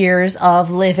 17 years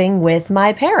of living with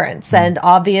my parents, and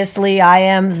obviously I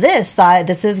am this.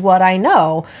 This is what I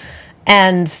know,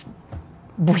 and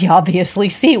we obviously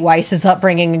see Weiss's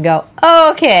upbringing and go,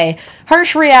 oh, okay,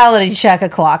 harsh reality check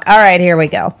o'clock. All right, here we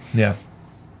go. Yeah.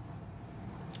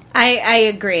 I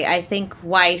agree. I think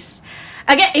Weiss,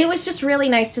 again, it was just really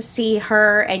nice to see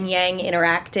her and Yang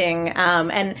interacting,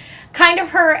 and kind of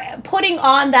her putting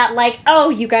on that, like, oh,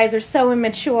 you guys are so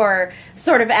immature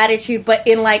sort of attitude, but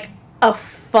in, like, a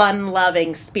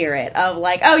fun-loving spirit of,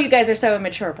 like, oh, you guys are so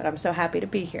immature, but I'm so happy to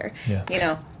be here.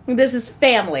 Yeah. This is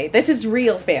family. This is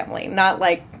real family, not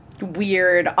like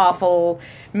weird, awful,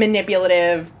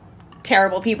 manipulative,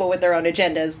 terrible people with their own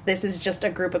agendas. This is just a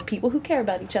group of people who care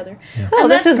about each other. Yeah. Oh,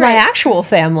 this is my actual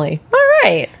family. All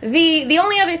right. The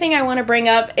only other thing I want to bring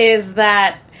up is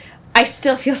that I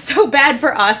still feel so bad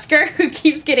for Oscar, who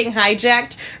keeps getting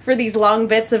hijacked for these long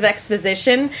bits of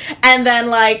exposition, and then,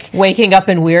 like... waking up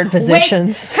in weird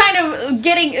positions. Kind of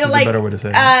getting, There's like... a better way to say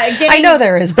it. I know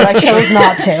there is, but I chose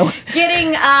not to.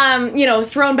 Getting,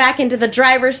 thrown back into the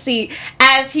driver's seat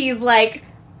as he's, like...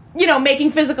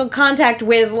 making physical contact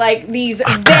with, like, these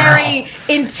very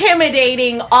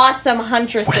intimidating, awesome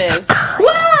huntresses.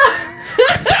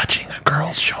 I'm touching a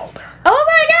girl's shoulder. Oh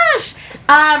my gosh!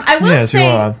 I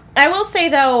will say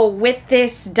though, with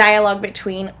this dialogue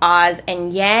between Oz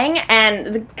and Yang,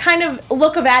 and the kind of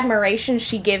look of admiration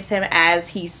she gives him as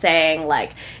he's saying,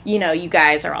 like, you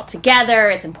guys are all together.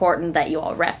 It's important that you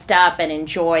all rest up and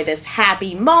enjoy this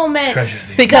happy moment. Treasure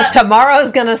these. Because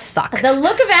tomorrow's gonna suck. The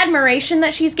look of admiration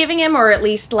that she's giving him, or at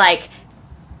least, like,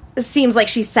 seems like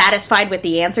she's satisfied with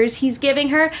the answers he's giving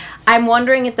her. I'm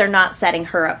wondering if they're not setting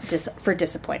her up for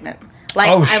disappointment.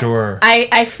 Like, sure.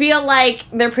 I feel like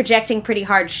they're projecting pretty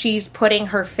hard. She's putting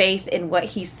her faith in what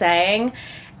he's saying,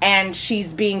 and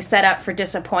she's being set up for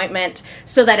disappointment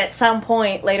so that at some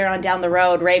point later on down the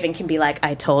road, Raven can be like,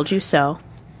 I told you so.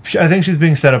 I think she's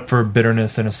being set up for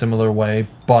bitterness in a similar way,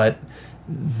 but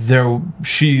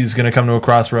she's going to come to a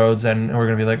crossroads, and we're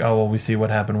going to be like, oh, well, we see what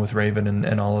happened with Raven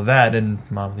and all of that in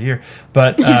Mom of the Year.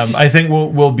 But I think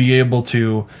we'll be able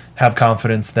to have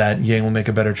confidence that Yang will make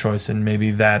a better choice, and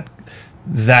maybe that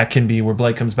can be where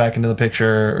Blake comes back into the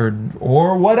picture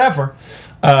or whatever.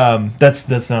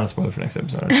 That's not a spoiler for next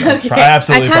episode. Okay. I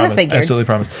absolutely promise. Figured. Absolutely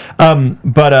promise.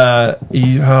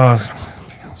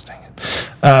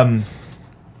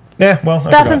 Yeah, well,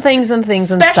 stuff and things and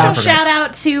things and Special stuff. shout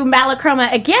out to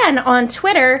Malachroma again on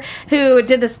Twitter, who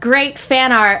did this great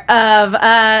fan art of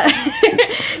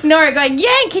Nora going,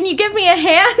 Yang, can you give me a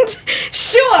hand?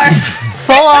 Sure.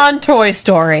 Full on Toy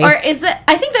Story. Or is that,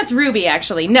 I think that's RWBY,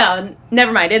 actually. No,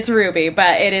 never mind, it's RWBY,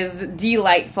 but it is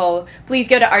delightful. Please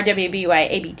go to RWBY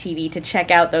ABTV to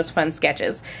check out those fun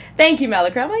sketches. Thank you,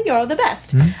 Malachroma, you're the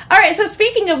best. Mm-hmm. All right, so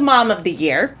speaking of Mom of the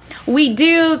Year, we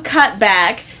do cut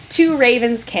back to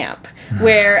Raven's camp,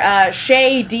 where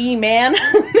Shay D. Man...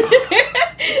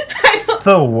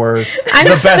 the worst. I'm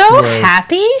the best so word.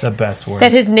 happy the best word.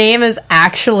 that his name is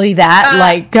actually that.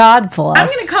 Like, God bless. I'm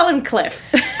going to call him Cliff.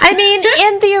 I mean,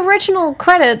 in the original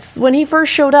credits, when he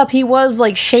first showed up, he was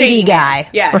like Shady Guy.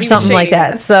 Yeah, or something like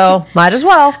that. Man. So, might as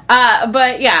well.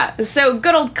 But yeah, so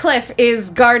good old Cliff is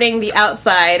guarding the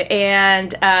outside,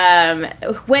 and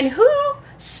when who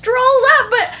strolls up,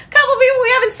 but a couple people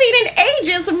we haven't seen in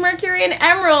ages, Mercury and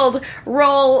Emerald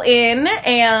roll in,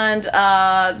 and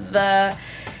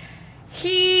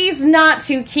he's not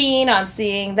too keen on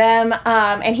seeing them,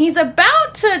 and he's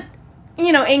about to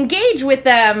engage with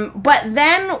them, but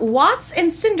then Watts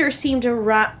and Cinder seem to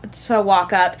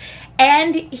walk up,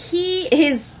 and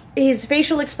his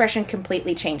facial expression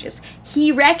completely changes.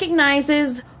 He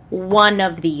recognizes one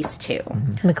of these two.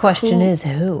 And the question is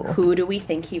who? Who do we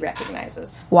think he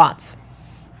recognizes? Watts.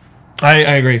 I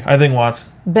agree. I think Watts.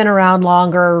 Been around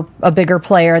longer, a bigger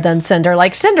player than Cinder.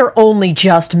 Like, Cinder only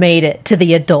just made it to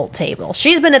the adult table.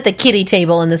 She's been at the kiddie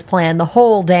table in this plan the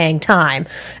whole dang time.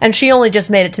 And she only just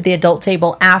made it to the adult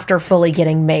table after fully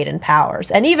getting maiden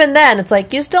powers. And even then, it's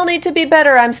like, you still need to be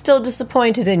better. I'm still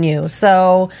disappointed in you.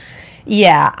 So...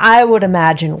 yeah, I would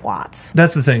imagine Watts.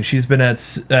 That's the thing. She's been at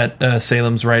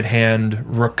Salem's right hand,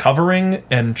 recovering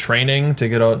and training to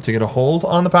get a hold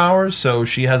on the powers. So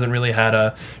she hasn't had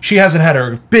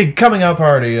her big coming out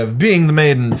party of being the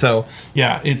maiden. So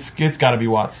yeah, it's got to be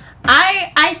Watts.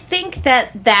 I think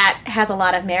that has a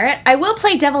lot of merit. I will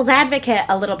play devil's advocate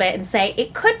a little bit and say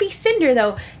it could be Cinder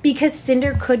though, because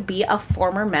Cinder could be a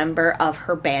former member of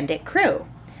her bandit crew.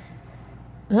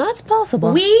 That's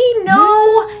possible. We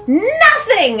know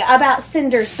nothing about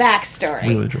Cinder's backstory.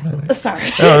 Really dramatic. Sorry.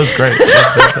 Oh, that was great.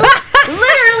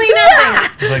 Literally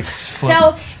nothing. Like,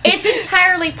 so it's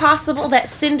entirely possible that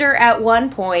Cinder at one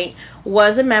point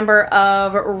was a member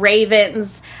of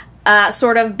Raven's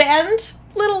sort of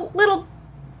little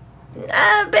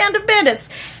band of bandits.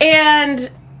 And...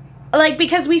 like,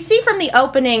 because we see from the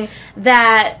opening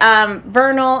that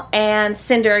Vernal and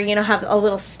Cinder, have a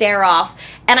little stare-off.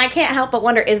 And I can't help but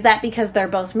wonder, is that because they're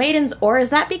both maidens, or is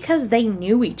that because they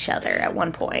knew each other at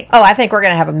one point? Oh, I think we're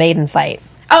going to have a maiden fight.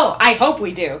 Oh, I hope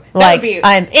we do. That like, would be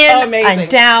I'm in, amazing. I'm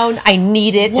down, I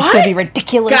need it. What? It's going to be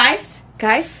ridiculous.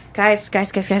 Guys.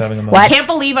 What? I can't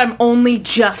believe I'm only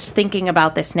just thinking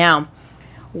about this now.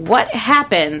 What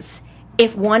happens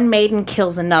if one maiden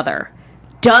kills another,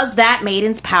 does that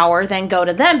maiden's power then go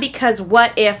to them? Because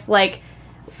what if, like,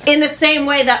 in the same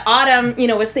way that Autumn,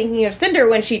 was thinking of Cinder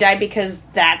when she died because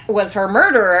that was her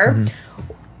murderer,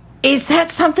 is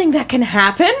that something that can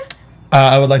happen?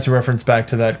 I would like to reference back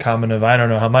to that comment of, I don't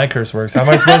know how my curse works. How am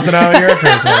I supposed to know how your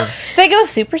curse works? They go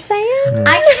Super Saiyan?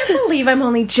 I can't believe I'm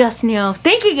only just now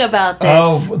thinking about this.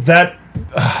 Oh, that...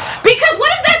 Because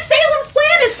what if that Salem's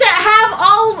plan is to have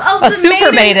all of A the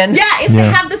super maiden. Yeah, is to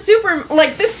have the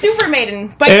super maiden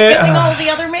by killing all of the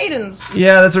other maidens.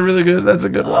 Yeah, that's a good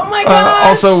one. Oh my gosh.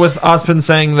 Also with Ozpin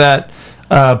saying that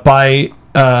by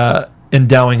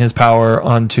endowing his power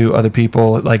onto other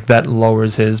people, like, that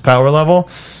lowers his power level.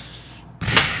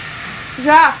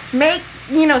 Yeah, make,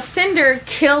 Cinder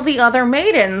kill the other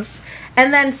maidens,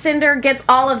 and then Cinder gets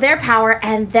all of their power,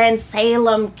 and then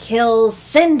Salem kills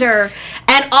Cinder,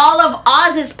 and all of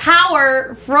Oz's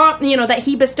power from, that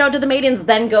he bestowed to the maidens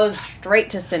then goes straight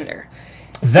to Cinder.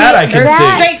 That I can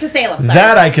see. Straight to Salem, sorry.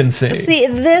 That I can see. See,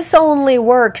 this only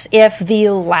works if the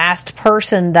last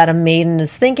person that a maiden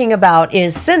is thinking about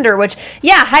is Cinder, which,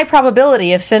 high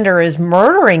probability if Cinder is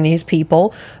murdering these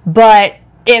people, but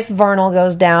if Vernal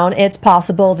goes down, it's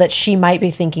possible that she might be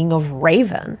thinking of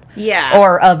Raven. Yeah.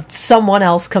 Or of someone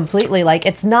else completely. Like,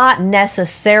 it's not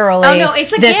necessarily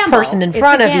it's a this gamble. person in It's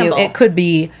front a of you. gamble. It could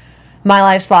be my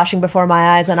life's flashing before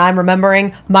my eyes and I'm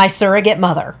remembering my surrogate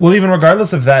mother. Well, even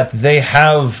regardless of that, they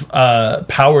have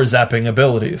power zapping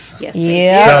abilities. Yes, they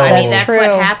Yeah, do. So- I mean, that's that's true.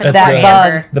 what happened That's to that the,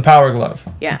 Amber. bug. the power glove.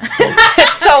 Yeah.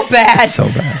 It's so bad. So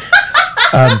bad.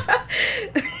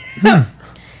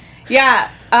 Yeah.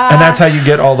 And that's how you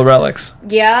get all the relics.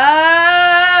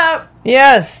 Yeah.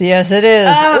 Yes, it is.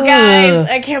 Oh, guys, Ugh.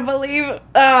 I can't believe.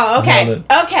 Oh, okay, Nailed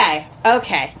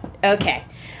okay.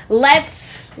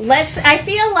 Let's. I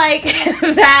feel like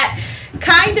that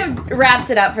kind of wraps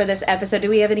it up for this episode. Do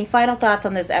we have any final thoughts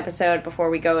on this episode before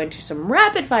we go into some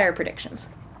rapid fire predictions?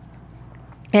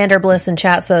 Ander Bliss in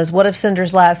chat says, what if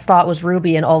Cinder's last thought was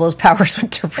Ruby and all those powers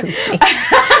went to Ruby?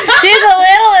 She's a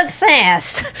little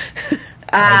obsessed.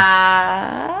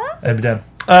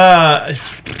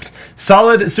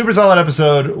 Super solid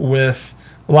episode with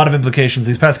a lot of implications.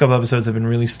 These past couple episodes have been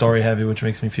really story heavy, which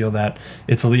makes me feel that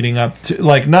it's leading up to,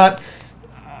 like, not.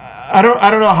 I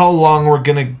don't know how long we're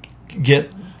gonna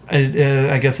get.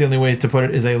 I guess the only way to put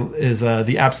it is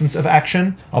the absence of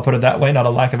action. I'll put it that way, not a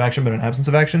lack of action, but an absence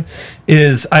of action.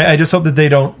 I just hope that they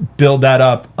don't build that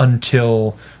up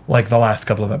until, like, the last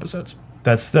couple of episodes.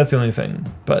 That's the only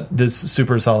thing. But this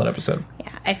super solid episode.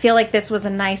 Yeah, I feel like this was a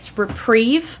nice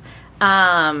reprieve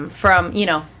from,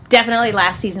 definitely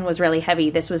last season was really heavy.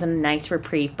 This was a nice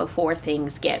reprieve before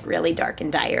things get really dark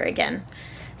and dire again.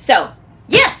 So,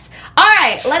 yes! All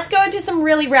right, let's go into some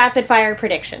really rapid fire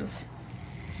predictions.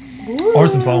 Or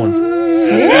some slow ones.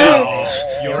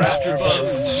 Your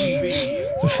AfterBuzz TV.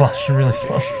 They're flashing really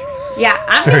slow. Yeah,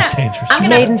 I'm Very gonna. dangerous. I'm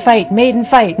gonna. Maiden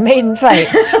fight.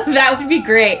 That would be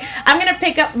great. I'm gonna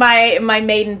pick up my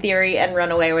maiden theory and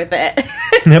run away with it.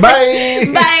 Bye!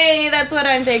 Bye. That's what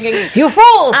I'm thinking. You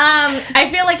fools! I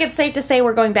feel like it's safe to say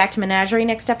we're going back to Menagerie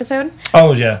next episode.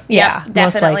 Oh, yeah. yeah, Yep,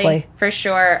 most likely. for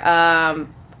sure.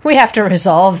 We have to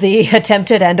resolve the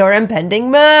attempted and or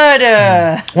impending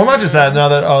murder. Well, not just that. Now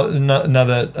that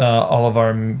all of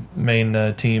our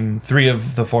main team, 3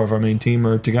 of the 4 of our main team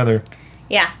are together.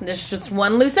 Yeah, there's just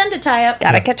one loose end to tie up.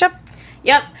 Gotta catch up.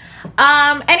 Yep.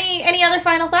 Any other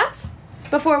final thoughts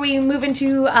before we move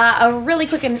into a really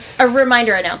quick a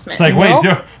reminder announcement? It's like, wait,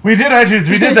 we did iTunes,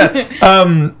 we did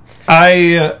that.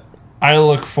 I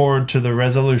look forward to the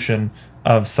resolution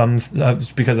of some,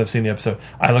 because I've seen the episode,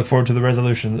 I look forward to the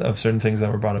resolution of certain things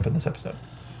that were brought up in this episode.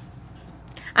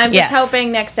 I'm just Yes.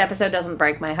 hoping next episode doesn't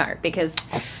break my heart, because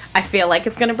I feel like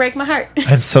it's going to break my heart.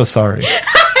 I'm so sorry.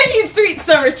 You sweet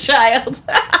summer child.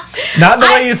 Not the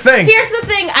way you think. Here's the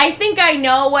thing. I think I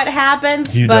know what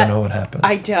happens. You but don't know what happens.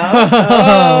 I don't.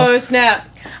 Oh, snap.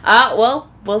 Well,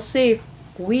 we'll see.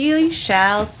 We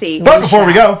shall see. But before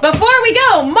we go,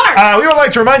 Mark. we would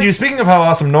like to remind you, speaking of how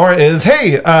awesome Nora is,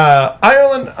 hey,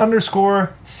 Ireland _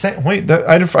 Sam. Wait,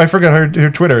 I forgot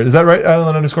her Twitter. Is that right?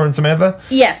 Ireland _ and Samantha?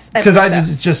 Yes. Because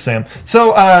it's just Sam.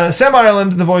 So, Sam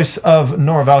Ireland, the voice of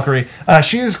Nora Valkyrie,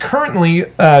 she is currently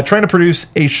trying to produce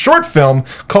a short film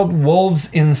called Wolves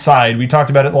Inside. We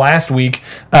talked about it last week,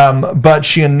 but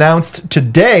she announced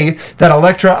today that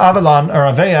Electra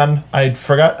Aveyan, I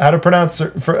forgot how to pronounce her,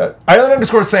 for Ireland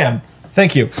 _ Sam.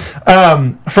 Thank you.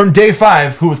 From Day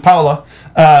 5, who was Paula,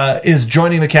 is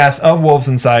joining the cast of Wolves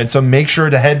Inside. So make sure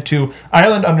to head to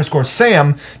Ireland _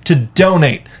 Sam to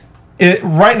donate.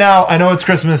 Right now, I know it's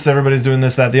Christmas. Everybody's doing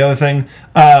this, that, the other thing.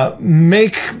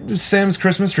 Make Sam's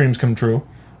Christmas dreams come true.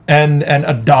 and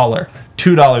 $1,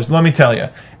 $2. Let me tell you,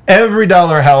 every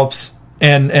dollar helps.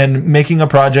 And making a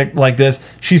project like this,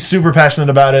 she's super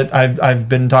passionate about it. I've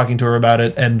been talking to her about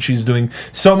it, and she's doing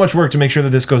so much work to make sure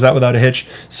that this goes out without a hitch.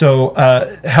 So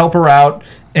help her out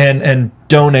and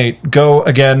donate. Go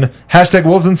again,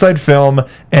 #Wolves Inside Film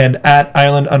and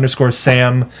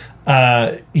 @Island_Sam.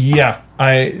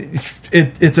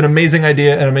 It's an amazing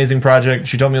idea, an amazing project.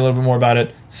 She told me a little bit more about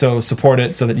it, so support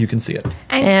it so that you can see it.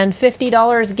 And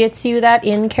 $50 gets you that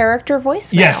in-character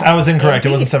voicemail. Yes, I was incorrect. It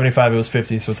wasn't 75, it was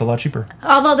 50, so it's a lot cheaper.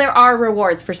 Although there are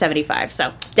rewards for 75,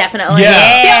 so definitely Yeah.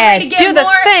 feel free to give Do the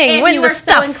more thing, if win you the are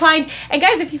stuff. so inclined. And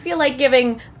guys, if you feel like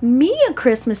giving me a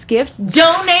Christmas gift,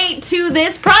 donate to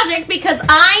this project because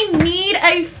I need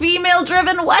a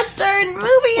female-driven Western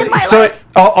movie in my life.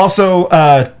 Also,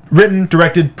 written,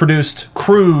 directed, produced,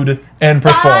 crewed, and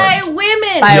performed. By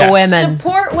women. By women.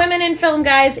 Support women in film,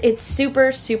 guys. It's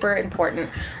super, super important.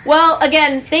 Well,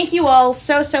 again, thank you all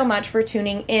so, so much for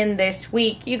tuning in this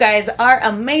week. You guys are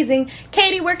amazing.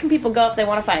 Katie, where can people go if they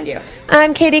want to find you?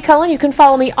 I'm Katie Cullen. You can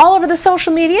follow me all over the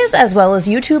social medias as well as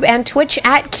YouTube and Twitch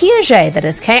 @Kiaxet. That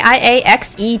is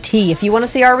KIAXET. If you want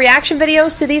to see our reaction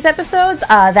videos to these episodes,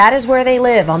 that is where they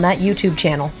live, on that YouTube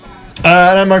channel.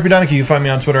 And I'm Mark B. Donica. You can find me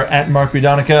on Twitter @Mark B.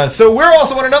 Donica. So we're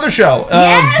also on another show,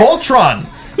 Voltron.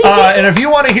 And if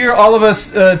you want to hear all of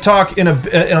us talk in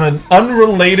an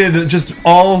unrelated, just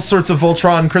all sorts of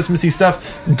Voltron Christmassy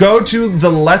stuff, go to the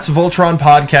Let's Voltron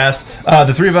podcast.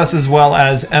 The three of us, as well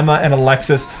as Emma and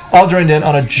Alexis, all joined in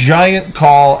on a giant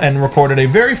call and recorded a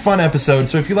very fun episode.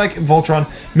 So if you like Voltron,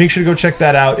 make sure to go check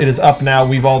that out. It is up now.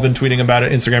 We've all been tweeting about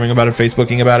it, Instagramming about it,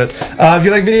 Facebooking about it. If you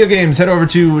like video games, head over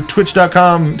to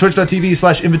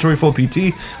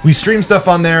twitch.tv/inventoryfullpt. We stream stuff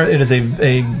on there. It is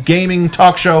a gaming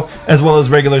talk show as well as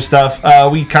regular stuff.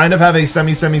 We kind of have a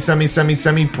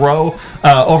semi-pro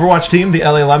Overwatch team, the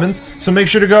LA Lemons. So make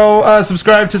sure to go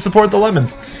subscribe to support the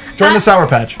Lemons. Join the Sour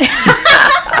Patch.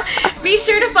 Be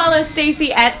sure to follow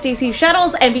Stacy @Stacy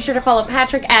Shuttles, and be sure to follow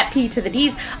Patrick @P to the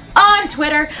D's on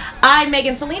Twitter. I'm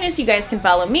Megan Salinas. You guys can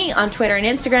follow me on Twitter and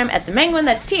Instagram @TheMenguin.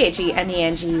 That's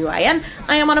TheMenguin.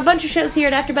 I am on a bunch of shows here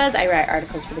at AfterBuzz. I write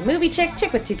articles for the Movie Chick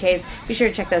with 2 Ks. Be sure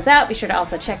to check those out. Be sure to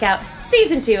also check out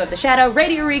Season 2 of The Shadow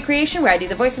Radio Recreation, where I do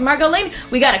the voice of Margot Lane.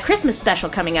 We got a Christmas special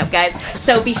coming up, guys.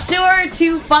 So be sure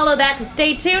to follow that to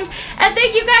stay tuned. And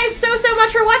thank you guys so, so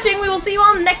much for watching. We will see you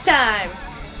all next time.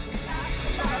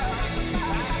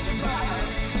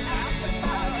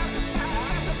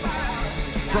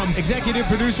 From executive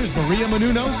producers Maria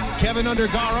Menounos, Kevin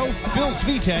Undergaro, Phil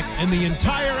Svitek, and the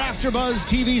entire AfterBuzz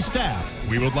TV staff,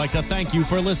 we would like to thank you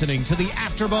for listening to the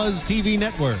AfterBuzz TV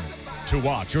network. To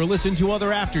watch or listen to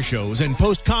other after shows and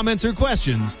post comments or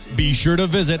questions, be sure to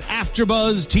visit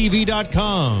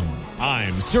AfterBuzzTV.com.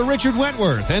 I'm Sir Richard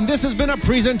Wentworth, and this has been a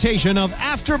presentation of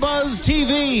AfterBuzz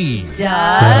TV.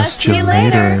 Dust you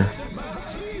later.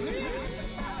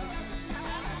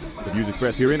 The views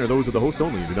expressed herein are those of the hosts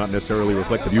only and do not necessarily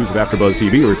reflect the views of AfterBuzz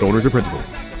TV or its owners or principals.